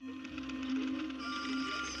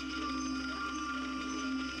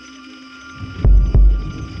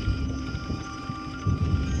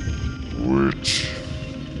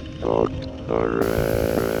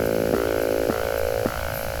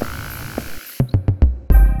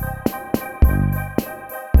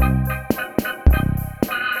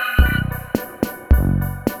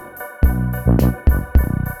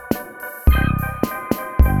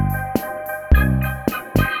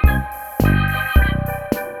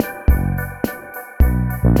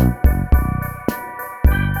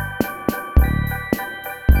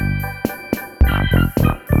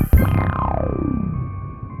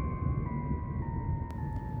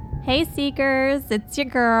Hey Seekers, it's your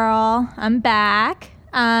girl. I'm back.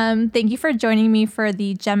 Thank you for joining me for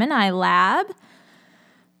the Gemini Lab.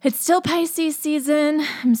 It's still Pisces season.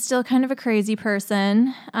 I'm still kind of a crazy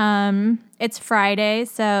person. It's Friday,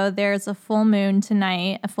 so there's a full moon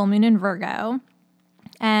tonight, a full moon in Virgo.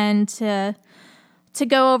 And to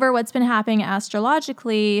go over what's been happening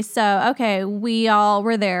astrologically, we all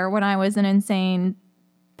were there when I was an insane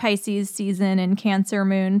Pisces season and Cancer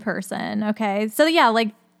moon person, okay? So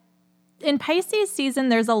in Pisces season,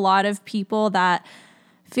 there's a lot of people that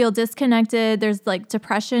feel disconnected. There's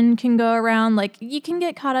depression can go around. You can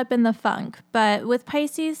get caught up in the funk. But with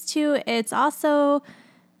Pisces too, it's also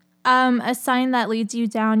a sign that leads you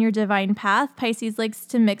down your divine path. Pisces likes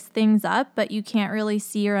to mix things up, but you can't really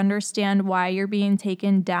see or understand why you're being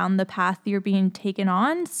taken down the path you're being taken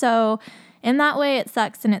on. So in that way, it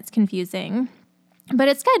sucks and it's confusing. But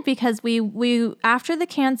it's good because we after the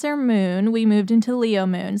Cancer moon, we moved into Leo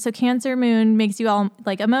moon. So Cancer moon makes you all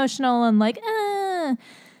emotional and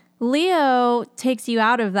Leo takes you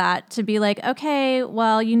out of that to be okay,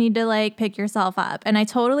 well, you need to pick yourself up. And I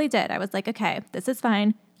totally did. I was okay, this is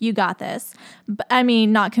fine. You got this. But, I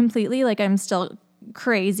mean, not completely. I'm still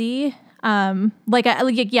crazy.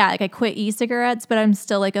 I quit e-cigarettes, but I'm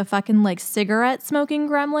still a fucking cigarette smoking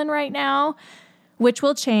gremlin right now, which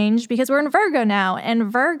will change because we're in Virgo now. And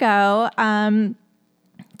Virgo,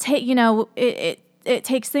 it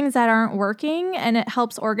takes things that aren't working and it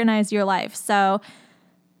helps organize your life. So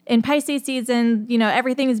in Pisces season,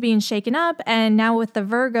 everything is being shaken up. And now with the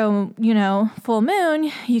Virgo, full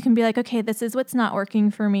moon, you can be okay, this is what's not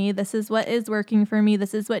working for me. This is what is working for me.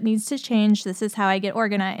 This is what needs to change. This is how I get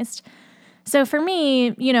organized. So for me,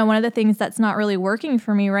 one of the things that's not really working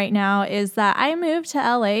for me right now is that I moved to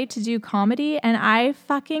LA to do comedy and I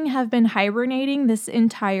fucking have been hibernating this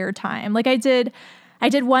entire time. I did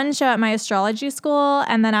one show at my astrology school.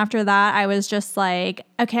 And then after that, I was just okay,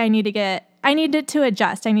 I needed to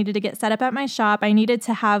adjust. I needed to get set up at my shop. I needed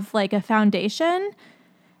to have a foundation.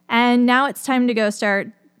 And now it's time to go start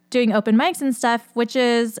doing open mics and stuff, which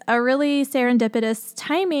is a really serendipitous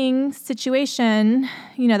timing situation.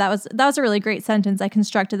 That was a really great sentence. I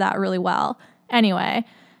constructed that really well. Anyway,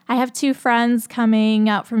 I have two friends coming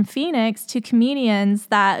out from Phoenix, two comedians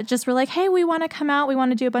that just were hey, we want to come out. We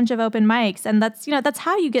want to do a bunch of open mics. And that's, that's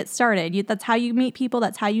how you get started. That's how you meet people.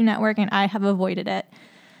 That's how you network. And I have avoided it.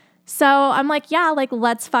 So I'm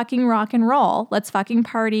let's fucking rock and roll. Let's fucking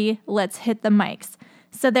party. Let's hit the mics.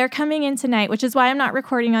 So they're coming in tonight, which is why I'm not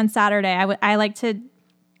recording on Saturday. I like to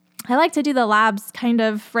do the labs kind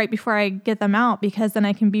of right before I get them out because then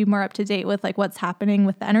I can be more up to date with what's happening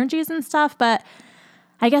with the energies and stuff. But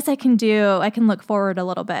I guess I can look forward a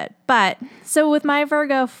little bit. But so with my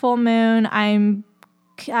Virgo full moon, I'm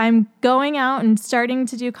going out and starting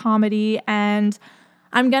to do comedy, and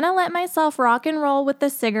I'm going to let myself rock and roll with the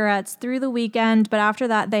cigarettes through the weekend, but after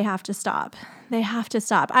that, they have to stop. They have to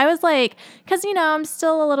stop. I was because, I'm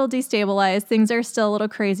still a little destabilized. Things are still a little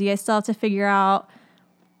crazy. I still have to figure out,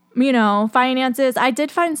 finances. I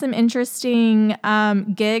did find some interesting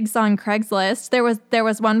gigs on Craigslist. There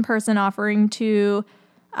was one person offering to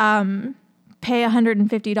pay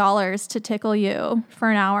 $150 to tickle you for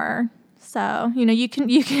an hour. So, you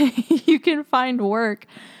can find work.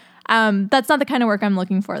 That's not the kind of work I'm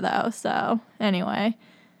looking for though. So anyway,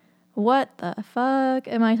 what the fuck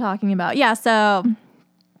am I talking about? Yeah. So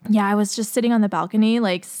yeah, I was just sitting on the balcony,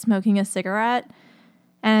 smoking a cigarette,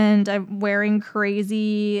 and I'm wearing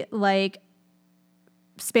crazy,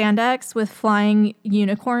 spandex with flying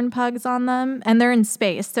unicorn pugs on them. And they're in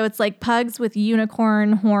space. So it's pugs with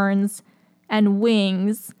unicorn horns and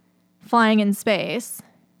wings flying in space.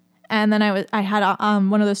 And then I had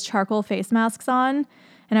one of those charcoal face masks on.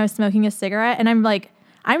 And I was smoking a cigarette, and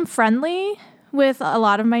I'm friendly with a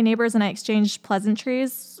lot of my neighbors, and I exchanged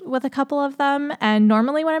pleasantries with a couple of them. And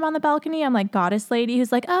normally when I'm on the balcony, I'm goddess lady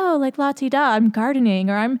who's oh, la-ti-da, I'm gardening,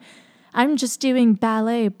 or I'm just doing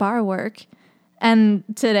ballet bar work. And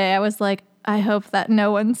today I was I hope that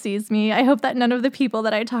no one sees me. I hope that none of the people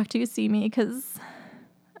that I talk to see me, because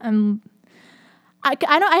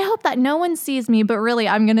I hope that no one sees me, but really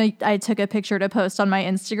I took a picture to post on my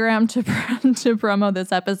Instagram to promo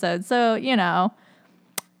this episode. So,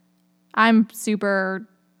 I'm super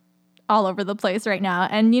all over the place right now.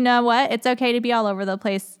 And you know what? It's okay to be all over the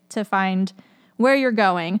place to find where you're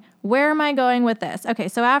going. Where am I going with this? Okay.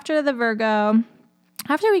 So after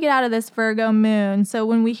we get out of this Virgo moon, so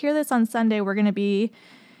when we hear this on Sunday, we're going to be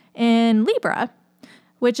in Libra,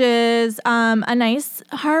 which is a nice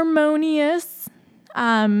harmonious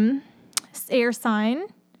air sign.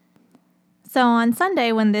 So on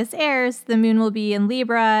Sunday, when this airs, the moon will be in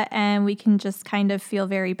Libra and we can just kind of feel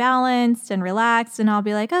very balanced and relaxed. And I'll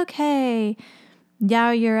be like, okay,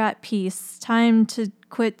 now you're at peace. Time to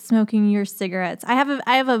quit smoking your cigarettes. I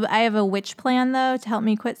have a witch plan though to help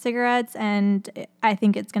me quit cigarettes, and I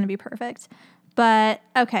think it's going to be perfect. But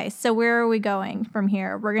okay, so where are we going from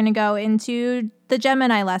here? We're going to go into the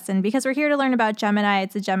Gemini lesson because we're here to learn about Gemini.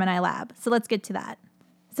 It's a Gemini lab. So let's get to that.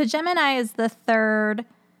 So Gemini is the third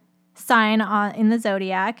sign in the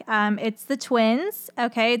zodiac. It's the twins.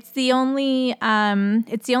 Okay, it's the only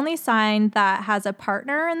sign that has a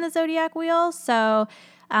partner in the zodiac wheel. So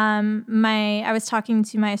I was talking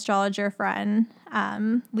to my astrologer friend,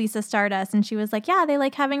 Lisa Stardust, and she was like, yeah, they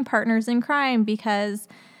like having partners in crime because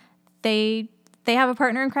they have a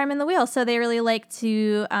partner in crime in the wheel. So they really like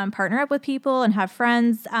to partner up with people and have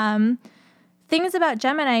friends. Things about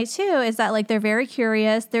Gemini too is that like they're very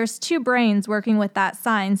curious. There's two brains working with that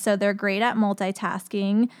sign, so they're great at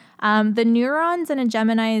multitasking. The neurons in a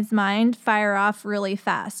Gemini's mind fire off really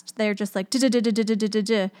fast. They're just like so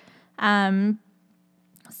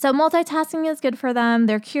multitasking is good for them.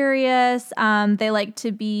 They're curious. They like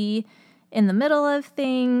to be in the middle of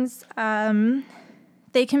things.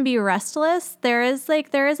 They can be restless. There is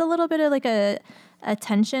a little bit of like a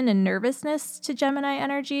tension and nervousness to Gemini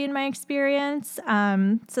energy in my experience.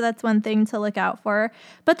 So that's one thing to look out for.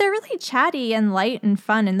 But they're really chatty and light and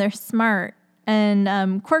fun, and they're smart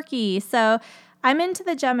and quirky. So I'm into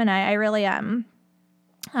the Gemini. I really am.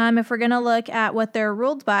 If we're going to look at what they're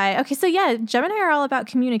ruled by. Okay, so yeah, Gemini are all about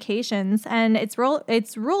communications, and it's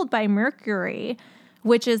ruled by Mercury,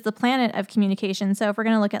 which is the planet of communication. So if we're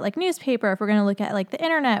going to look at like newspaper, if we're going to look at like the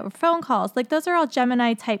internet or phone calls, like those are all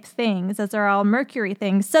Gemini type things. Those are all Mercury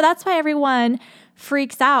things. So that's why everyone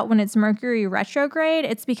freaks out when it's Mercury retrograde.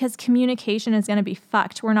 It's because communication is going to be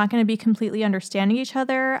fucked. We're not going to be completely understanding each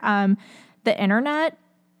other. The internet,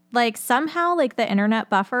 like somehow like the internet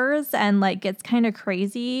buffers and like gets kind of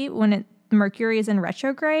crazy when Mercury is in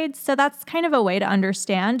retrograde. So that's kind of a way to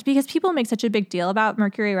understand because people make such a big deal about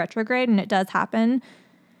Mercury retrograde, and it does happen,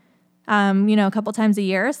 a couple times a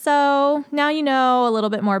year. So now you know a little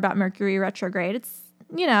bit more about Mercury retrograde. It's,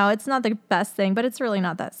 it's not the best thing, but it's really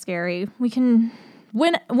not that scary. We can,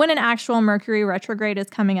 when an actual Mercury retrograde is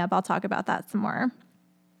coming up, I'll talk about that some more.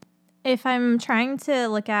 If I'm trying to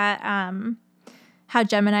look at, how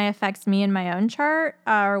Gemini affects me in my own chart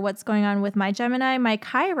or what's going on with my Gemini, my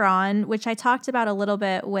Chiron, which I talked about a little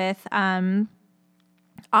bit with Aubrey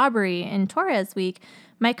in Taurus week,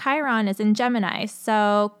 my Chiron is in Gemini.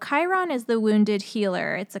 So Chiron is the wounded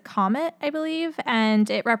healer. It's a comet, I believe, and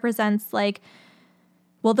it represents the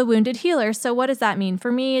wounded healer. So what does that mean?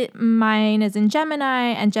 For me, mine is in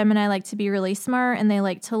Gemini, and Gemini like to be really smart and they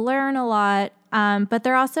like to learn a lot, but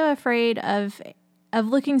they're also afraid of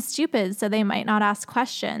looking stupid, so they might not ask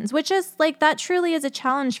questions, which is like, that truly is a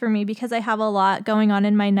challenge for me because I have a lot going on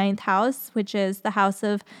in my 9th house, which is the house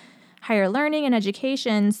of higher learning and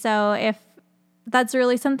education. So if that's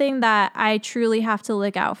really something that I truly have to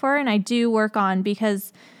look out for and I do work on,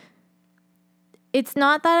 because it's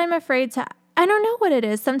not that I'm afraid to, I don't know what it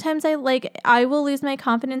is. Sometimes I will lose my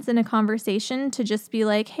confidence in a conversation to just be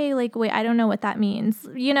like, hey, like, wait, I don't know what that means,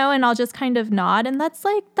 and I'll just kind of nod. And that's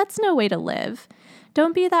no way to live.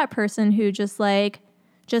 Don't be that person who just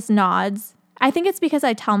nods. I think it's because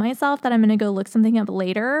I tell myself that I'm going to go look something up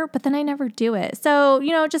later, but then I never do it. So,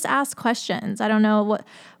 just ask questions. I don't know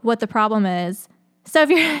what the problem is. So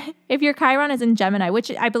if your Chiron is in Gemini, which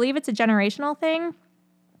I believe it's a generational thing,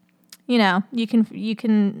 you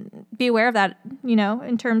can be aware of that,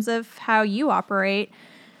 in terms of how you operate.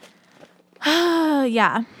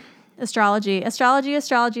 Yeah. Astrology.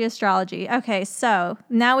 Okay, so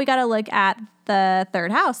now we got to look at the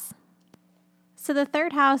third house. So the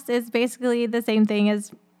third house is basically the same thing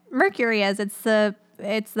as Mercury is. It's the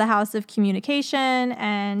house of communication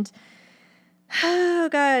and,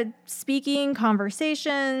 speaking,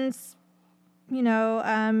 conversations,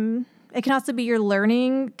 it can also be your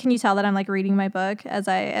learning. Can you tell that I'm reading my book as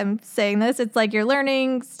I am saying this? It's like your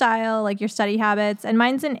learning style, like your study habits, and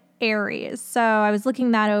mine's in Aries. So I was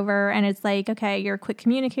looking that over and it's like, okay, you're a quick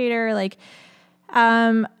communicator,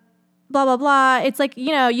 blah, blah, blah. It's like,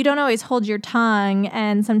 you don't always hold your tongue,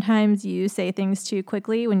 and sometimes you say things too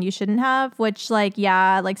quickly when you shouldn't have, which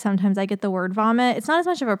sometimes I get the word vomit. It's not as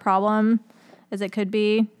much of a problem as it could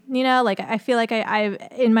be. I feel like I've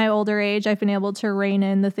in my older age, I've been able to rein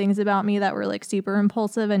in the things about me that were super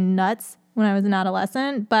impulsive and nuts when I was an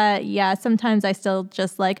adolescent. But yeah, sometimes I still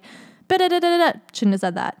just shouldn't have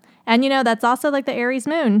said that. And that's also the Aries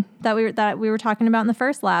moon that we were talking about in the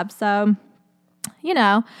first lab. So you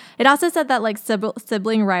know, it also said that like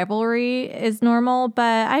sibling rivalry is normal,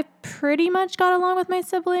 but I pretty much got along with my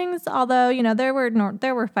siblings. Although, you know, there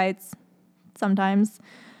were fights sometimes.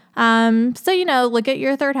 So, you know, look at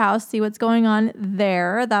your third house, see what's going on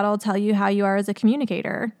there. That'll tell you how you are as a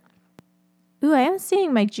communicator. Ooh, I am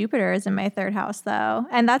seeing my Jupiter is in my third house though.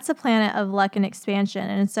 And that's a planet of luck and expansion.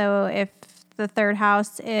 And so if the third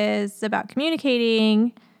house is about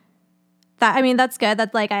communicating, that's good.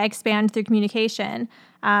 That's like I expand through communication.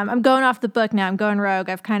 I'm going off the book now. I'm going rogue.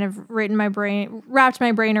 I've kind of wrapped my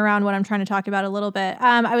brain around what I'm trying to talk about a little bit.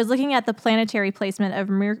 I was looking at the planetary placement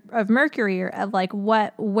of Mercury, of like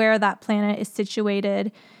where that planet is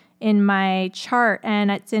situated in my chart,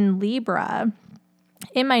 and it's in Libra,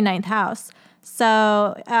 in my ninth house.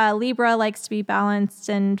 So Libra likes to be balanced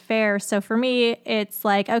and fair. So for me, it's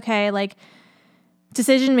like, okay, like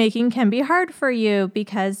decision making can be hard for you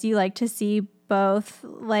because you like to see both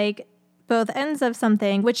ends of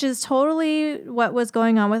something, which is totally what was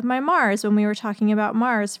going on with my Mars when we were talking about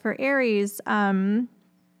Mars for Aries,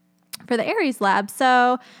 for the Aries lab.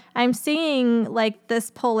 So I'm seeing like this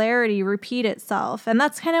polarity repeat itself. And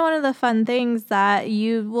that's kind of one of the fun things that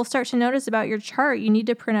you will start to notice about your chart. You need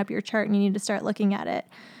to print up your chart and you need to start looking at it.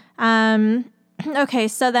 Okay,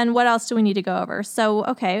 so then what else do we need to go over? So,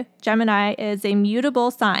 okay, Gemini is a mutable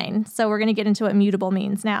sign. So we're going to get into what mutable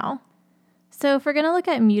means now. So if we're going to look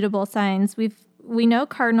at mutable signs, we know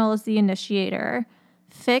cardinal is the initiator,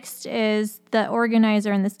 fixed is the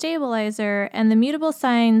organizer and the stabilizer, and the mutable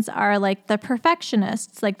signs are like the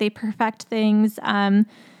perfectionists, like they perfect things.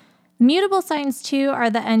 Mutable signs too are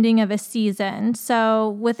the ending of a season.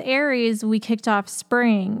 So with Aries, we kicked off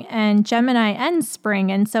spring, and Gemini ends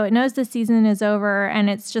spring, and so it knows the season is over, and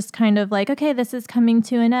it's just kind of like, okay, this is coming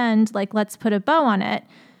to an end, like let's put a bow on it.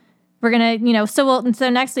 We're gonna, you know, so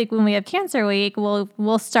next week when we have Cancer week,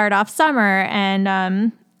 we'll start off summer,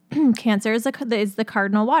 and Cancer is the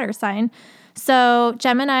cardinal water sign. So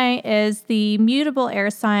Gemini is the mutable air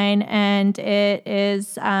sign, and it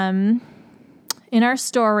is in our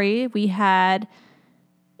story we had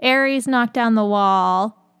Aries knock down the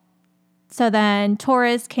wall. So then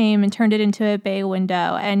Taurus came and turned it into a bay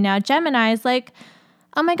window, and now Gemini is like,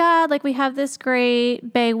 oh my God, like we have this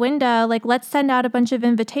great bay window. Like let's send out a bunch of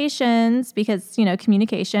invitations because, you know,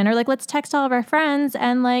 communication, or like let's text all of our friends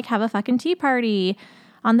and like have a fucking tea party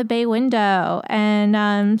on the bay window.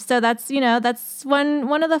 And so that's, you know, that's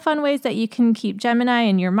one of the fun ways that you can keep Gemini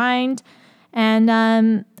in your mind. And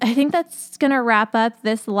I think that's going to wrap up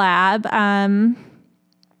this lab. I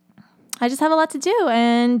just have a lot to do,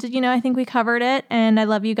 and, you know, I think we covered it, and I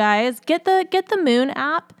love you guys. Get the moon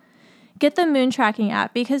app. Get the moon tracking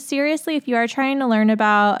app, because seriously, if you are trying to learn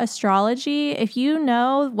about astrology, if you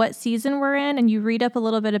know what season we're in and you read up a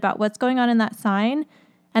little bit about what's going on in that sign,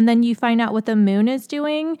 and then you find out what the moon is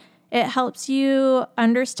doing, it helps you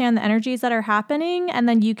understand the energies that are happening, and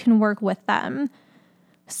then you can work with them.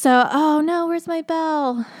 So, oh no, where's my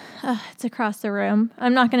bell? It's across the room.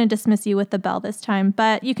 I'm not going to dismiss you with the bell this time,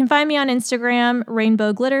 but you can find me on Instagram,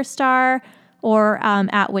 Rainbow Glitter Star, or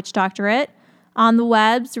at Witch Doctorate. On the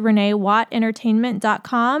webs,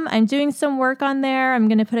 ReneeWattEntertainment.com. I'm doing some work on there. I'm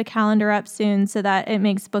going to put a calendar up soon so that it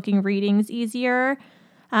makes booking readings easier.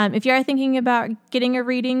 If you are thinking about getting a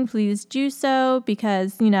reading, please do so,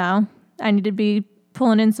 because, you know, I need to be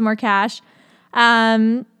pulling in some more cash.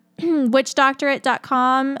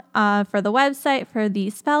 WitchDoctorate.com for the website for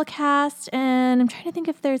the spellcast. And I'm trying to think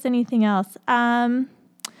if there's anything else. There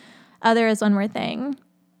is one more thing.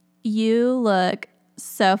 You look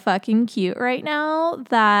so fucking cute right now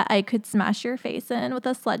that I could smash your face in with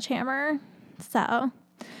a sledgehammer. So, all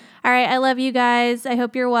right, I love you guys. I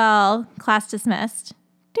hope you're well. Class dismissed.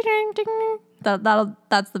 That's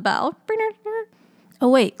the bell. Oh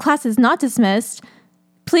wait, class is not dismissed.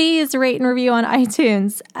 Please rate and review on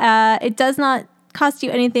iTunes. It does not cost you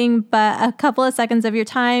anything but a couple of seconds of your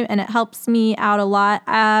time, and it helps me out a lot.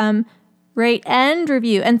 Rate and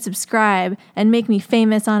review and subscribe and make me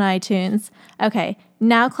famous on iTunes. Okay,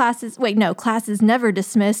 now class is never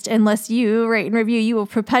dismissed unless you rate and review. You will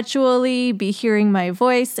perpetually be hearing my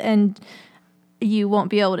voice, and you won't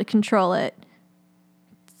be able to control it.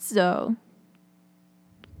 So,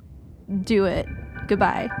 do it.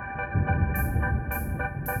 Goodbye.